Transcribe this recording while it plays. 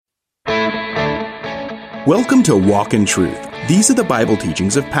Welcome to Walk in Truth. These are the Bible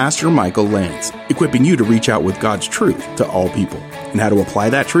teachings of Pastor Michael Lance, equipping you to reach out with God's truth to all people and how to apply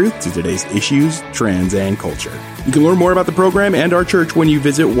that truth to today's issues, trends, and culture. You can learn more about the program and our church when you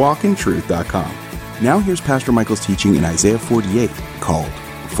visit walkintruth.com. Now here's Pastor Michael's teaching in Isaiah 48 called,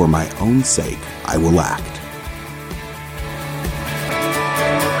 "For My Own Sake I Will Act."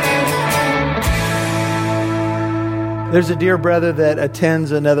 There's a dear brother that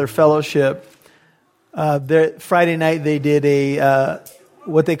attends another fellowship. Friday night they did a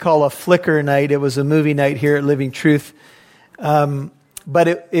what they call a flicker night. It was a movie night here at Living Truth,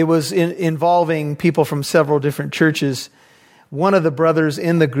 but it was involving people from several different churches. One of the brothers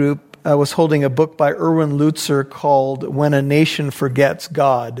in the group was holding a book by Erwin Lutzer called "When a Nation Forgets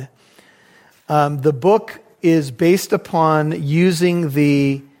God." The book is based upon using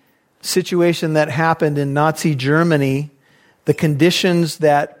the situation that happened in Nazi Germany, the conditions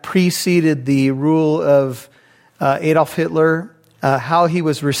that preceded the rule of Adolf Hitler, how he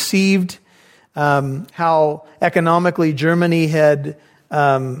was received, how economically Germany had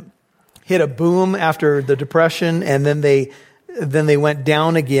hit a boom after the Depression, and then they went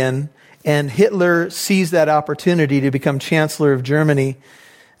down again. And Hitler seized that opportunity to become Chancellor of Germany.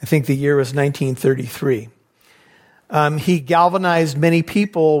 I think the year was 1933. He galvanized many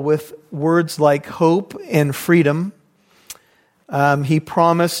people with words like hope and freedom. He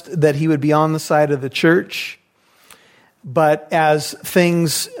promised that he would be on the side of the church. But as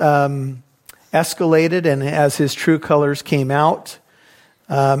things escalated and as his true colors came out,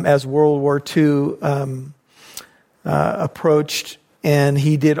 as World War II approached, and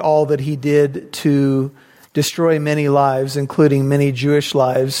he did all that he did to destroy many lives, including many Jewish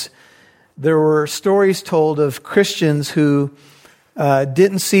lives, there were stories told of Christians who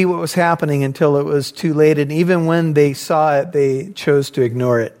didn't see what was happening until it was too late, and even when they saw it, they chose to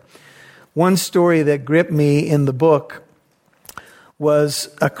ignore it. One story that gripped me in the book was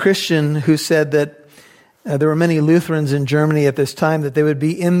a Christian who said that there were many Lutherans in Germany at this time, that they would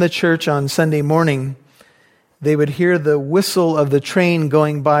be in the church on Sunday morning. They would hear the whistle of the train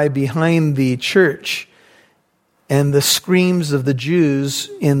going by behind the church and the screams of the Jews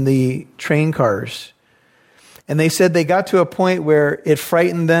in the train cars. And they said they got to a point where it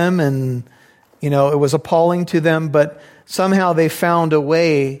frightened them and, it was appalling to them, but somehow they found a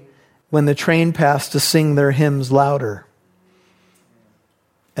way when the train passed to sing their hymns louder.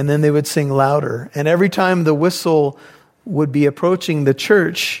 And then they would sing louder. And every time the whistle would be approaching the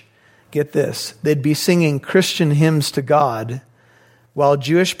church, get this, they'd be singing Christian hymns to God, while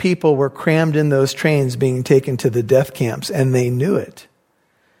Jewish people were crammed in those trains being taken to the death camps, and they knew it.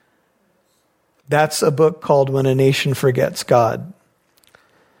 That's a book called When a Nation Forgets God.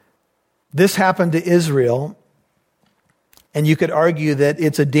 This happened to Israel, and you could argue that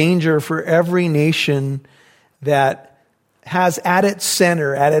it's a danger for every nation that has at its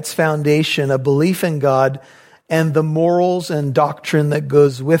center, at its foundation, a belief in God and the morals and doctrine that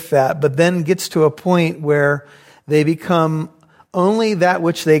goes with that, but then gets to a point where they become only that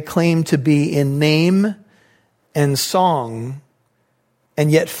which they claim to be in name and song, and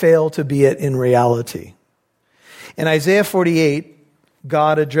yet fail to be it in reality. In Isaiah 48,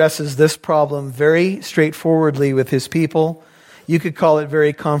 God addresses this problem very straightforwardly with his people. You could call it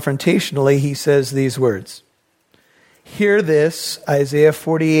very confrontationally. He says these words, "Hear this, Isaiah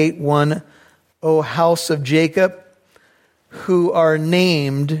 48:1, O house of Jacob, who are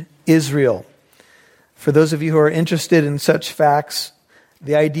named Israel." For those of you who are interested in such facts,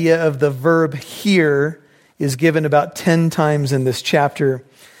 the idea of the verb hear is given about 10 times in this chapter.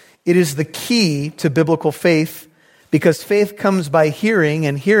 It is the key to biblical faith, because faith comes by hearing,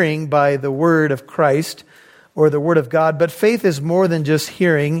 and hearing by the word of Christ or the word of God. But faith is more than just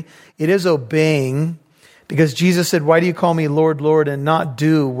hearing. It is obeying, because Jesus said, "Why do you call me Lord, Lord, and not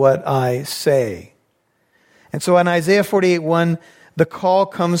do what I say?" And so in Isaiah 48:1, the call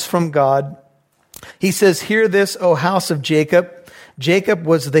comes from God. He says, "Hear this, O house of Jacob." Jacob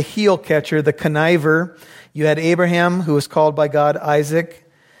was the heel catcher, the conniver. You had Abraham, who was called by God, Isaac,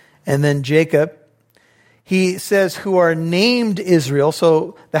 and then Jacob. He says, who are named Israel.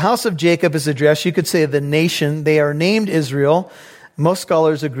 So the house of Jacob is addressed. You could say the nation. They are named Israel. Most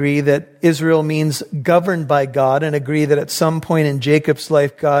scholars agree that Israel means governed by God, and agree that at some point in Jacob's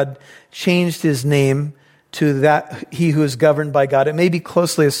life, God changed his name to that he who is governed by God. It may be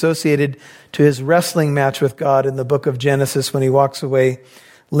closely associated to his wrestling match with God in the book of Genesis when he walks away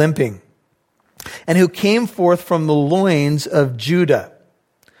limping. And who came forth from the loins of Judah,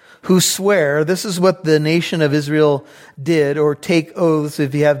 who swear, this is what the nation of Israel did, or take oaths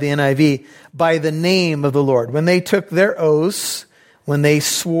if you have the NIV, by the name of the Lord. When they took their oaths, when they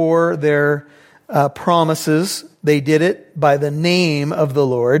swore their promises. They did it by the name of the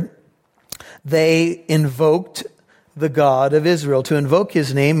Lord. They invoked the God of Israel. To invoke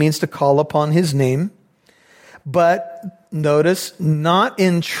his name means to call upon his name. But notice, not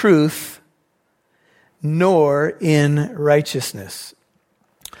in truth, nor in righteousness.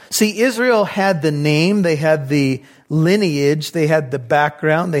 See, Israel had the name, they had the lineage, they had the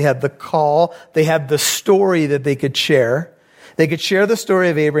background, they had the call, they had the story that they could share. They could share the story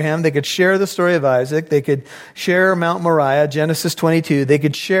of Abraham, they could share the story of Isaac, they could share Mount Moriah, Genesis 22, they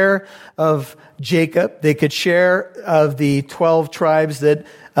could share of Jacob, they could share of the 12 tribes that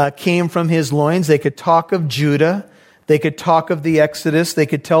came from his loins, they could talk of Judah, they could talk of the Exodus, they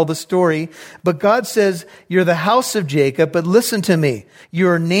could tell the story. But God says, you're the house of Jacob, but listen to me.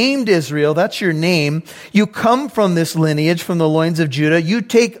 You're named Israel, that's your name. You come from this lineage, from the loins of Judah. You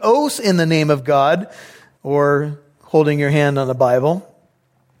take oaths in the name of God, or holding your hand on the Bible.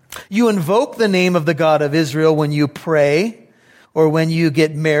 You invoke the name of the God of Israel when you pray, or when you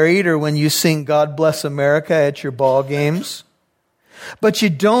get married, or when you sing God Bless America at your ball games. But you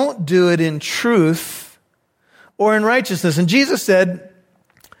don't do it in truth or in righteousness. And Jesus said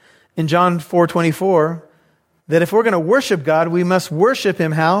in John 4:24 that if we're going to worship God, we must worship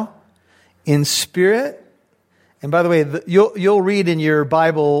him how? In spirit. And by the way, you'll read in your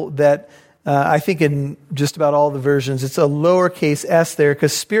Bible that I think in just about all the versions, it's a lowercase s there,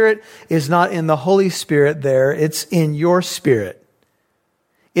 because spirit is not in the Holy Spirit there. It's in your spirit.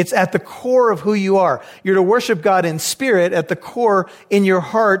 It's at the core of who you are. You're to worship God in spirit, at the core, in your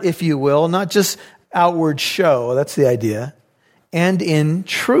heart, if you will, not just outward show. That's the idea. And in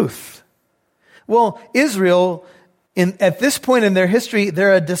truth. Well, Israel, at this point in their history,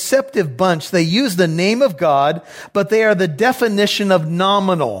 they're a deceptive bunch. They use the name of God, but they are the definition of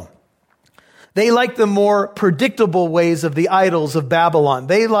nominal. They like the more predictable ways of the idols of Babylon.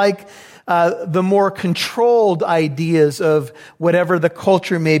 They like the more controlled ideas of whatever the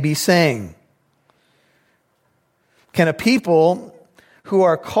culture may be saying. Can a people who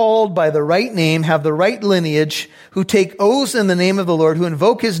are called by the right name, have the right lineage, who take oaths in the name of the Lord, who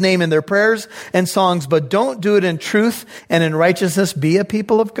invoke his name in their prayers and songs, but don't do it in truth and in righteousness, be a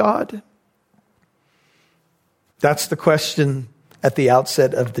people of God? That's the question at the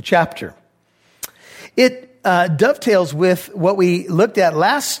outset of the chapter. It dovetails with what we looked at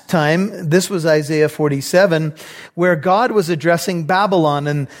last time. This was Isaiah 47, where God was addressing Babylon,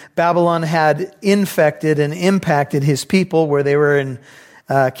 and Babylon had infected and impacted his people where they were in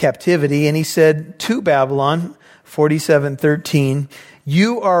captivity. And he said to Babylon, 47:13,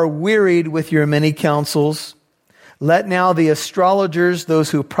 you are wearied with your many counsels. Let now the astrologers,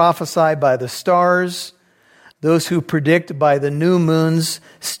 those who prophesy by the stars, those who predict by the new moons,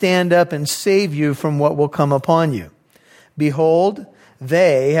 stand up and save you from what will come upon you. Behold,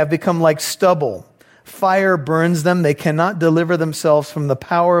 they have become like stubble. Fire burns them. They cannot deliver themselves from the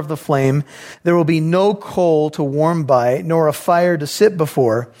power of the flame. There will be no coal to warm by, nor a fire to sit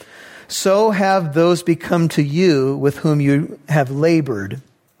before. So have those become to you with whom you have labored,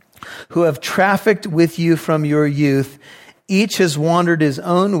 who have trafficked with you from your youth. Each has wandered his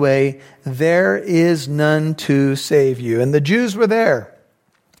own way. There is none to save you. And the Jews were there.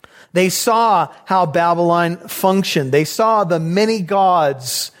 They saw how Babylon functioned. They saw the many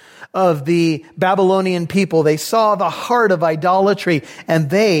gods of the Babylonian people. They saw the heart of idolatry. And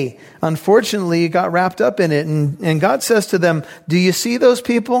they, unfortunately, got wrapped up in it. And God says to them, do you see those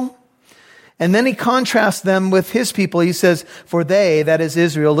people? And then he contrasts them with his people. He says, for they, that is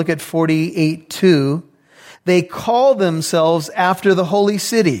Israel, look at 48:2. They call themselves after the holy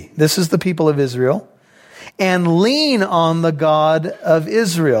city. This is the people of Israel. And lean on the God of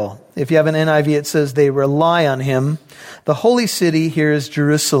Israel. If you have an NIV, it says they rely on him. The holy city here is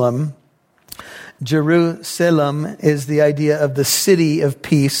Jerusalem. Jerusalem is the idea of the city of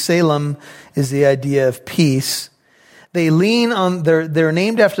peace. Salem is the idea of peace. They lean on, they're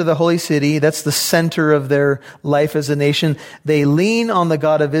named after the holy city. That's the center of their life as a nation. They lean on the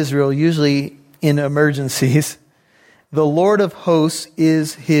God of Israel, usually in emergencies. The Lord of hosts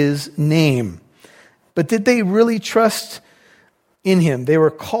is his name. But did they really trust in him? They were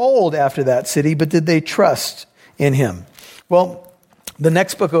called after that city, but did they trust in him? Well, the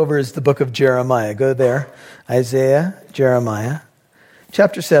next book over is the book of Jeremiah. Go there. Isaiah, Jeremiah.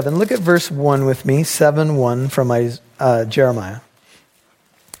 Chapter 7. Look at verse 1 with me. 7:1 from Jeremiah.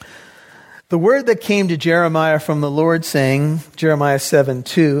 The word that came to Jeremiah from the Lord saying, Jeremiah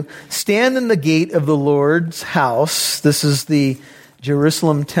 7:2, stand in the gate of the Lord's house, this is the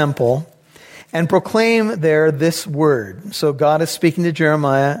Jerusalem temple, and proclaim there this word. So God is speaking to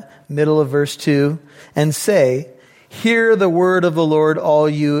Jeremiah, middle of verse 2, and say, Hear the word of the Lord, all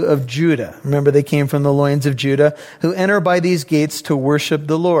you of Judah. Remember, they came from the loins of Judah, who enter by these gates to worship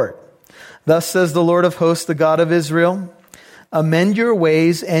the Lord. Thus says the Lord of hosts, the God of Israel, amend your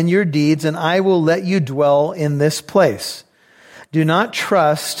ways and your deeds, and I will let you dwell in this place. Do not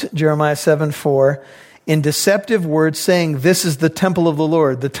trust, Jeremiah 7:4, in deceptive words saying, this is the temple of the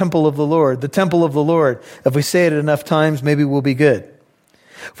Lord, the temple of the Lord, the temple of the Lord. If we say it enough times, maybe we'll be good.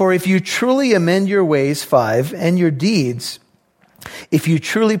 For if you truly amend your ways, 5, and your deeds, if you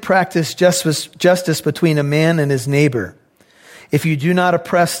truly practice justice between a man and his neighbor, if you do not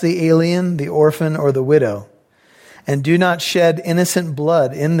oppress the alien, the orphan, or the widow, and do not shed innocent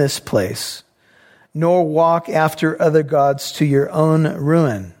blood in this place, nor walk after other gods to your own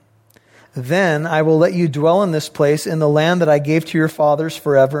ruin, then I will let you dwell in this place in the land that I gave to your fathers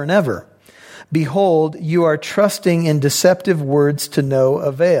forever and ever. Behold, you are trusting in deceptive words to no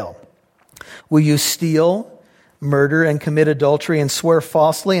avail. Will you steal, murder, and commit adultery, and swear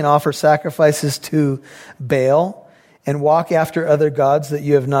falsely, and offer sacrifices to Baal, and walk after other gods that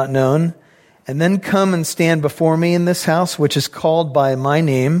you have not known, and then come and stand before me in this house, which is called by my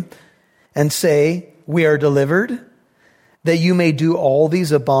name, and say, we are delivered, that you may do all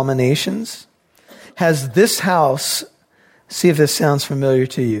these abominations? Has this house, see if this sounds familiar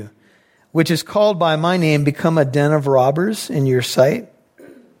to you, which is called by my name, become a den of robbers in your sight?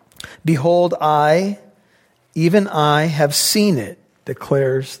 Behold, I, even I, have seen it,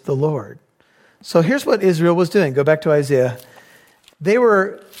 declares the Lord. So here's what Israel was doing. Go back to Isaiah. They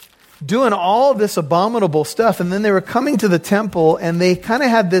were doing all this abominable stuff, and then they were coming to the temple, and they kind of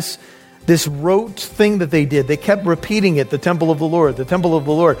had this rote thing that they did. They kept repeating it, the temple of the Lord, the temple of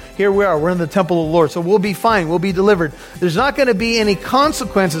the Lord. Here we are, we're in the temple of the Lord, so we'll be fine, we'll be delivered. There's not going to be any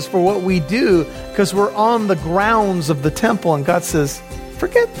consequences for what we do because we're on the grounds of the temple. And God says,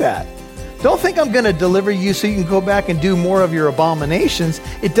 forget that. Don't think I'm going to deliver you so you can go back and do more of your abominations.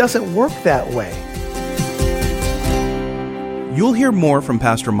 It doesn't work that way. You'll hear more from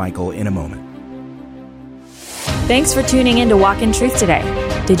Pastor Michael in a moment. Thanks for tuning in to Walk in Truth today.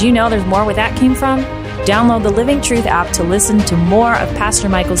 Did you know there's more where that came from? Download the Living Truth app to listen to more of Pastor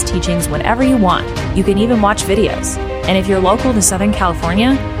Michael's teachings whenever you want. You can even watch videos. And if you're local to Southern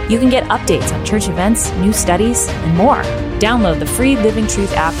California, you can get updates on church events, new studies, and more. Download the free Living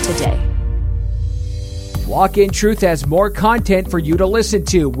Truth app today. Walk in Truth has more content for you to listen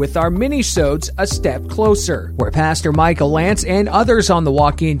to with our mini-sodes A Step Closer, where Pastor Michael Lance and others on the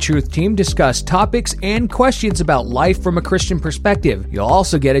Walk in Truth team discuss topics and questions about life from a Christian perspective. You'll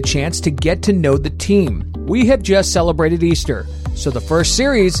also get a chance to get to know the team. We have just celebrated Easter, so the first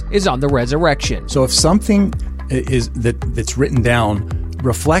series is on the resurrection. So if something is that's written down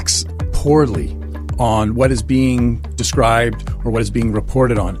reflects poorly on what is being described or what is being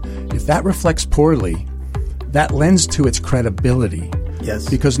reported on, if that reflects poorly, that lends to its credibility. Yes.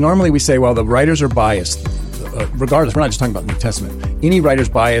 Because normally we say, well, the writers are biased. Regardless, we're not just talking about the New Testament. Any writer's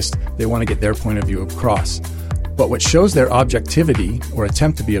biased, they want to get their point of view across. But what shows their objectivity, or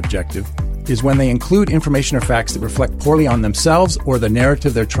attempt to be objective, is when they include information or facts that reflect poorly on themselves or the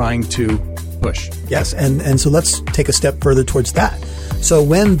narrative they're trying to push. Yes, and so let's take a step further towards that. So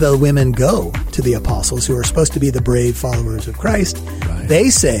when the women go to the apostles, who are supposed to be the brave followers of Christ, right, they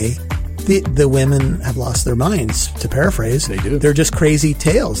say, the women have lost their minds, to paraphrase. They do. They're just crazy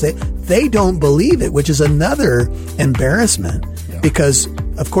tales. They don't believe it, which is another embarrassment, because,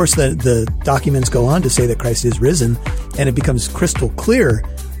 of course, the documents go on to say that Christ is risen, and it becomes crystal clear.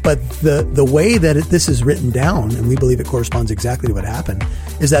 But the way that this is written down, and we believe it corresponds exactly to what happened,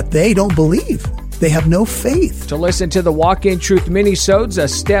 is that they don't believe. They have no faith. To listen to the Walk in Truth mini-sodes A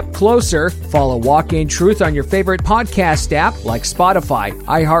Step Closer, follow Walk in Truth on your favorite podcast app like Spotify,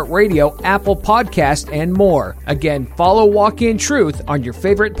 iHeartRadio, Apple Podcast, and more. Again, follow Walk in Truth on your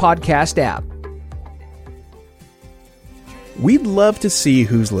favorite podcast app. We'd love to see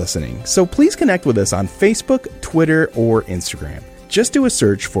who's listening, so please connect with us on Facebook, Twitter, or Instagram. Just do a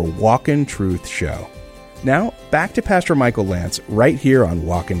search for Walk in Truth Show. Now, back to Pastor Michael Lance right here on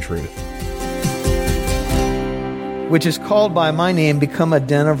Walk in Truth. Which is called by my name, become a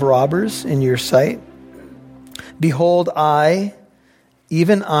den of robbers in your sight? Behold, I,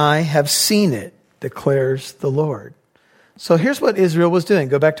 even I, have seen it, declares the Lord. So here's what Israel was doing.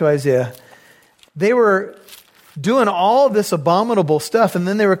 Go back to Isaiah. They were doing all this abominable stuff, and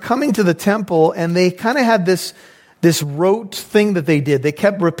then they were coming to the temple, and they kind of had this rote thing that they did. They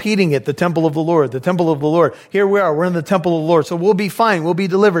kept repeating it, the temple of the Lord, the temple of the Lord. Here we are, we're in the temple of the Lord, so we'll be fine, we'll be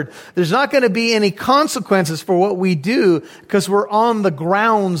delivered. There's not going to be any consequences for what we do because we're on the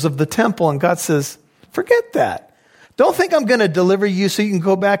grounds of the temple. And God says, forget that. Don't think I'm going to deliver you so you can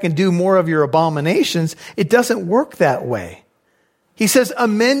go back and do more of your abominations. It doesn't work that way. He says,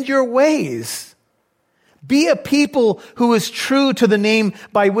 amend your ways. Be a people who is true to the name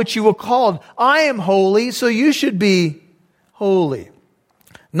by which you were called. I am holy, so you should be holy.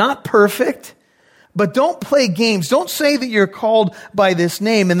 Not perfect, but don't play games. Don't say that you're called by this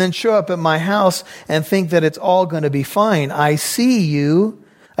name and then show up at my house and think that it's all going to be fine. I see you.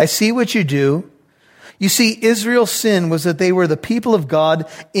 I see what you do. You see, Israel's sin was that they were the people of God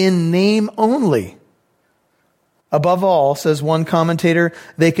in name only. Above all, says one commentator,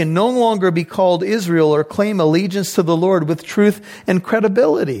 they can no longer be called Israel or claim allegiance to the Lord with truth and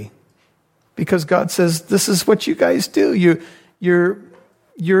credibility. Because God says, this is what you guys do.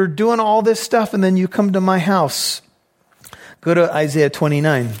 You're doing all this stuff and then you come to my house. Go to Isaiah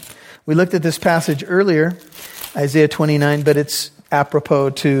 29. We looked at this passage earlier, Isaiah 29, but it's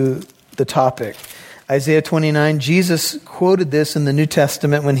apropos to the topic. Isaiah 29, Jesus quoted this in the New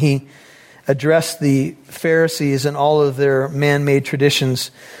Testament when he addressed the Pharisees and all of their man-made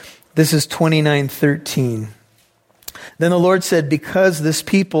traditions. This is 29:13. Then the Lord said, because this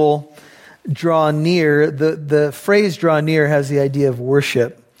people draw near, the phrase draw near has the idea of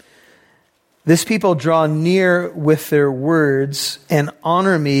worship. This people draw near with their words and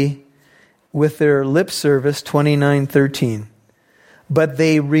honor me with their lip service, 29:13. But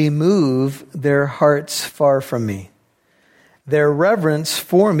they remove their hearts far from me. Their reverence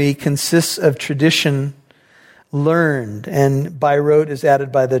for me consists of tradition learned, and by rote is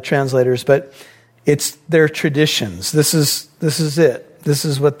added by the translators, but it's their traditions. This is it. This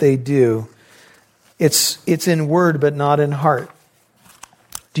is what they do. It's in word, but not in heart.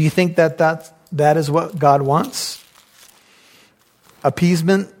 Do you think that is what God wants?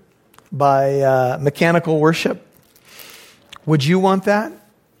 Appeasement by mechanical worship? Would you want that?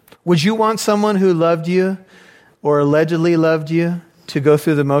 Would you want someone who loved you or allegedly loved you to go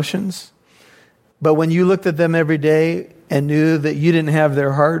through the motions? But when you looked at them every day and knew that you didn't have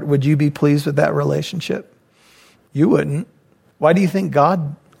their heart, would you be pleased with that relationship? You wouldn't. Why do you think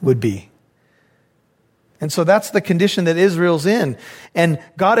God would be? And so that's the condition that Israel's in. And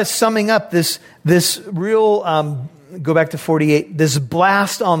God is summing up this real, go back to 48, this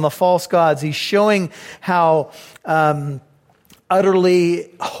blast on the false gods. He's showing how utterly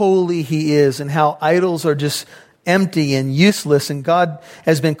holy he is and how idols are just empty and useless. And God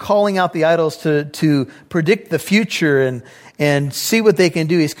has been calling out the idols to predict the future and see what they can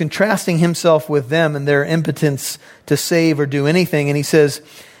do. He's contrasting himself with them and their impotence to save or do anything. And he says,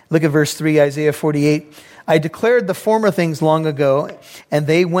 look at verse 3, Isaiah 48. I declared the former things long ago, and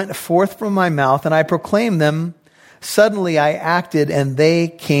they went forth from my mouth, and I proclaimed them. Suddenly I acted, and they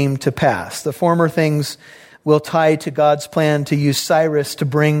came to pass. The former things will tie to God's plan to use Cyrus to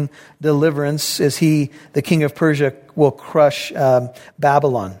bring deliverance as he, the king of Persia, will crush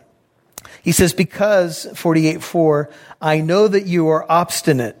Babylon. He says, because, 48:4, I know that you are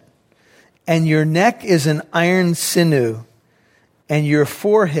obstinate, and your neck is an iron sinew, and your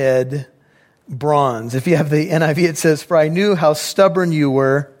forehead bronze. If you have the NIV, it says, for I knew how stubborn you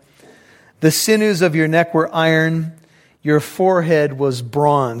were. The sinews of your neck were iron. Your forehead was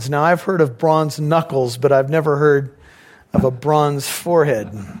bronze. Now, I've heard of bronze knuckles, but I've never heard of a bronze forehead.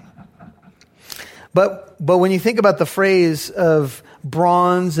 But when you think about the phrase of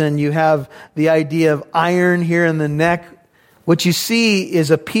bronze and you have the idea of iron here in the neck, what you see is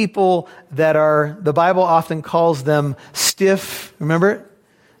a people that are, the Bible often calls them stiff. Remember it?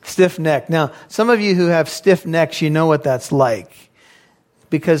 Stiff neck. Now, some of you who have stiff necks, you know what that's like.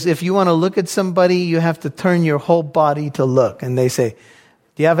 Because if you want to look at somebody, you have to turn your whole body to look. And they say,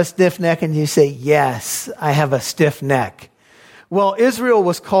 do you have a stiff neck? And you say, yes, I have a stiff neck. Well, Israel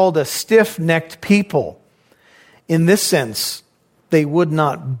was called a stiff-necked people. In this sense, they would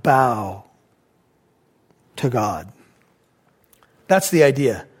not bow to God. That's the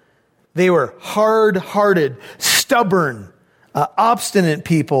idea. They were hard-hearted, stubborn, obstinate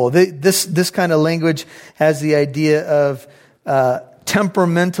people. This kind of language has the idea of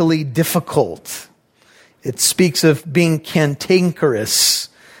temperamentally difficult. It speaks of being cantankerous.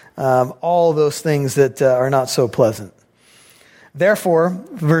 All those things that are not so pleasant. Therefore,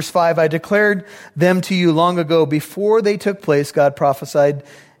 verse 5, I declared them to you long ago before they took place. God prophesied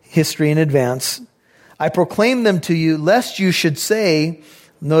history in advance. I proclaimed them to you lest you should say,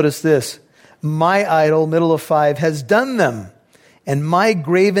 notice this, my idol, middle of 5, has done them. And my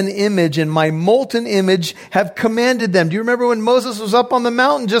graven image and my molten image have commanded them. Do you remember when Moses was up on the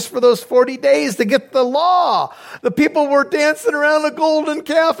mountain just for those 40 days to get the law? The people were dancing around a golden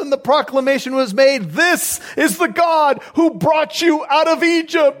calf and the proclamation was made, this is the God who brought you out of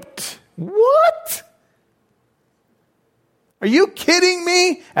Egypt. What? Are you kidding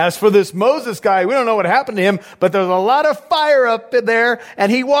me? As for this Moses guy, we don't know what happened to him, but there's a lot of fire up there,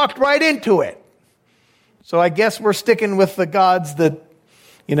 and he walked right into it. So I guess we're sticking with the gods that,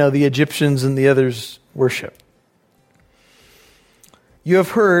 the Egyptians and the others worship. You have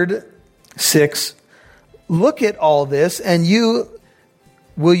heard, 6, look at all this, and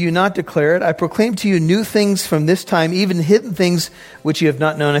will you not declare it? I proclaim to you new things from this time, even hidden things which you have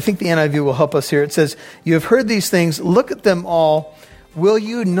not known. I think the NIV will help us here. It says, you have heard these things, look at them all. Will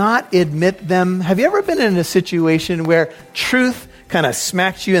you not admit them? Have you ever been in a situation where truth kind of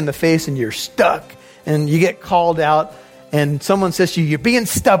smacks you in the face and you're stuck and you get called out and someone says to you, you're being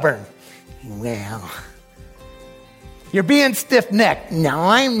stubborn. Well, you're being stiff-necked. No,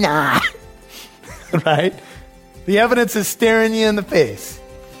 I'm not. Right? The evidence is staring you in the face.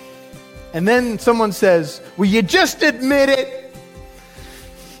 And then someone says, will you just admit it?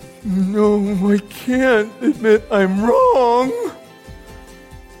 No, I can't admit I'm wrong.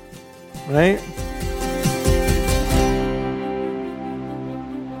 Right?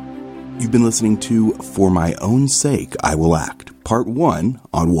 You've been listening to For My Own Sake I Will Act, Part 1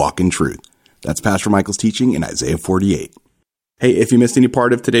 on Walk in Truth. That's Pastor Michael's teaching in Isaiah 48. Hey, if you missed any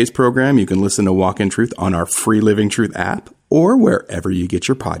part of today's program, you can listen to Walk in Truth on our free Living Truth app or wherever you get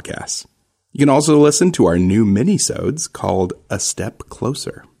your podcasts. You can also listen to our new mini-sodes called A Step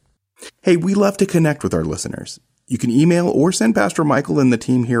Closer. Hey, we love to connect with our listeners. You can email or send Pastor Michael and the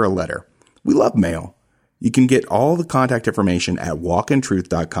team here a letter. We love mail. You can get all the contact information at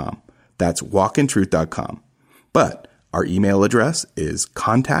walkintruth.com. That's walkintruth.com. But our email address is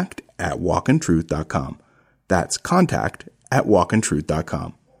contact@walkintruth.com. That's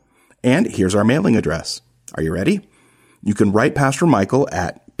contact@walkintruth.com. And here's our mailing address. Are you ready? You can write Pastor Michael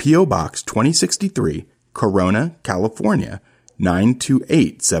at P.O. Box 2063, Corona, California,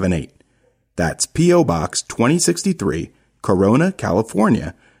 92878. That's P.O. Box 2063, Corona,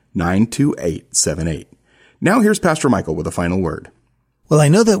 California, 92878. Now here's Pastor Michael with a final word. Well, I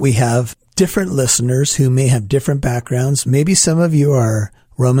know that we have different listeners who may have different backgrounds. Maybe some of you are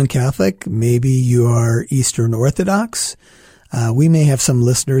Roman Catholic. Maybe you are Eastern Orthodox. We may have some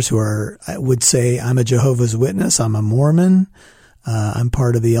listeners who would say, I'm a Jehovah's Witness. I'm a Mormon. I'm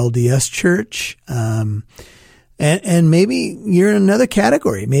part of the LDS Church. And maybe you're in another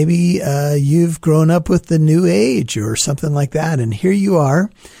category. Maybe you've grown up with the New Age or something like that. And here you are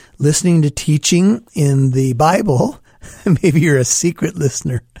listening to teaching in the Bible. Maybe you're a secret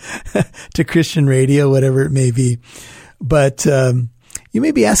listener to Christian radio, whatever it may be. But you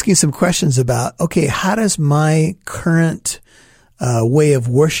may be asking some questions about, okay, how does my current way of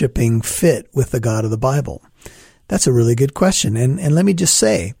worshiping fit with the God of the Bible? That's a really good question. And let me just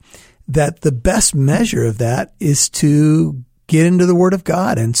say that the best measure of that is to get into the Word of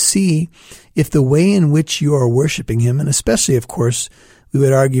God and see if the way in which you are worshiping Him, and especially, of course, we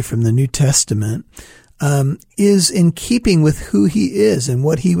would argue from the New Testament, is in keeping with who He is and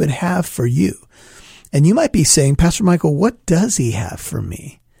what He would have for you. And you might be saying, Pastor Michael, what does He have for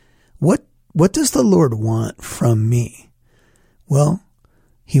me? What does the Lord want from me? Well,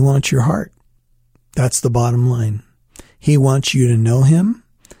 He wants your heart. That's the bottom line. He wants you to know Him.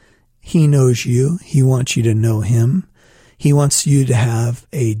 He knows you. He wants you to know Him. He wants you to have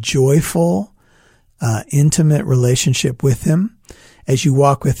a joyful, intimate relationship with Him as you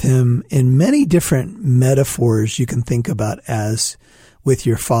walk with Him in many different metaphors you can think about, as with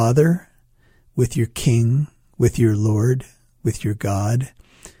your Father, with your King, with your Lord, with your God,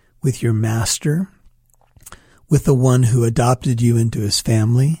 with your Master, with the one who adopted you into His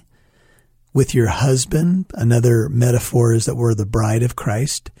family, with your husband. Another metaphor is that we're the bride of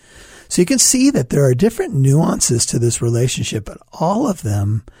Christ. So you can see that there are different nuances to this relationship, but all of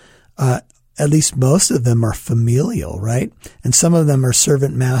them, at least most of them, are familial, right? And some of them are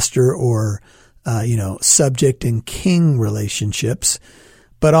servant-master or, subject and king relationships.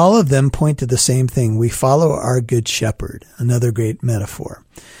 But all of them point to the same thing. We follow our good shepherd, another great metaphor.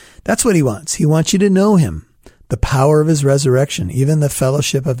 That's what He wants. He wants you to know Him, the power of His resurrection, even the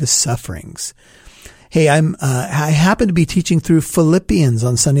fellowship of His sufferings. Hey, I happen to be teaching through Philippians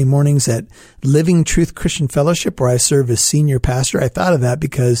on Sunday mornings at Living Truth Christian Fellowship, where I serve as senior pastor. I thought of that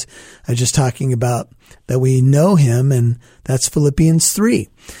because I was just talking about that we know Him, and that's Philippians 3.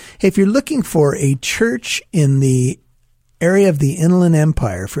 Hey, if you're looking for a church in the area of the Inland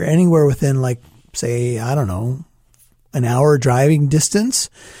Empire, for anywhere within, like, say, I don't know, an hour driving distance,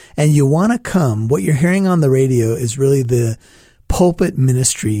 and you want to come, what you're hearing on the radio is really the pulpit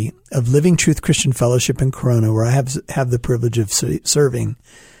ministry of Living Truth Christian Fellowship in Corona, where I have the privilege of serving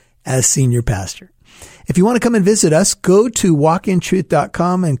as senior pastor. If you want to come and visit us, go to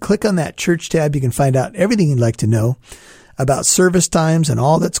walkintruth.com and click on that church tab. You can find out everything you'd like to know about service times and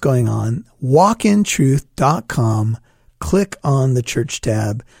all that's going on, walkintruth.com. Click on the church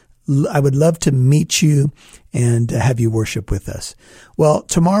tab. I would love to meet you and have you worship with us. Well,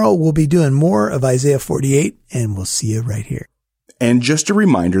 tomorrow we'll be doing more of Isaiah 48, and we'll see you right here. And just a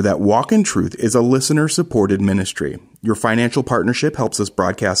reminder that Walk in Truth is a listener-supported ministry. Your financial partnership helps us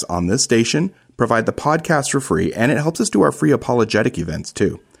broadcast on this station, provide the podcast for free, and it helps us do our free apologetic events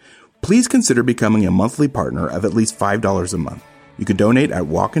too. Please consider becoming a monthly partner of at least $5 a month. You can donate at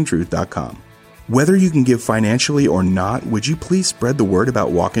walkintruth.com. Whether you can give financially or not, would you please spread the word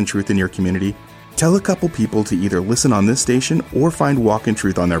about Walk in Truth in your community? Tell a couple people to either listen on this station or find Walk in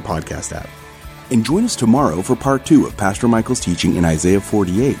Truth on their podcast app. And join us tomorrow for part 2 of Pastor Michael's teaching in Isaiah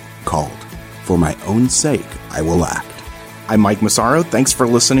 48, called, For My Own Sake I Will Act. I'm Mike Massaro. Thanks for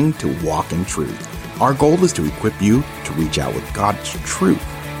listening to Walk in Truth. Our goal is to equip you to reach out with God's truth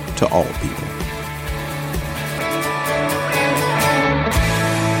to all people.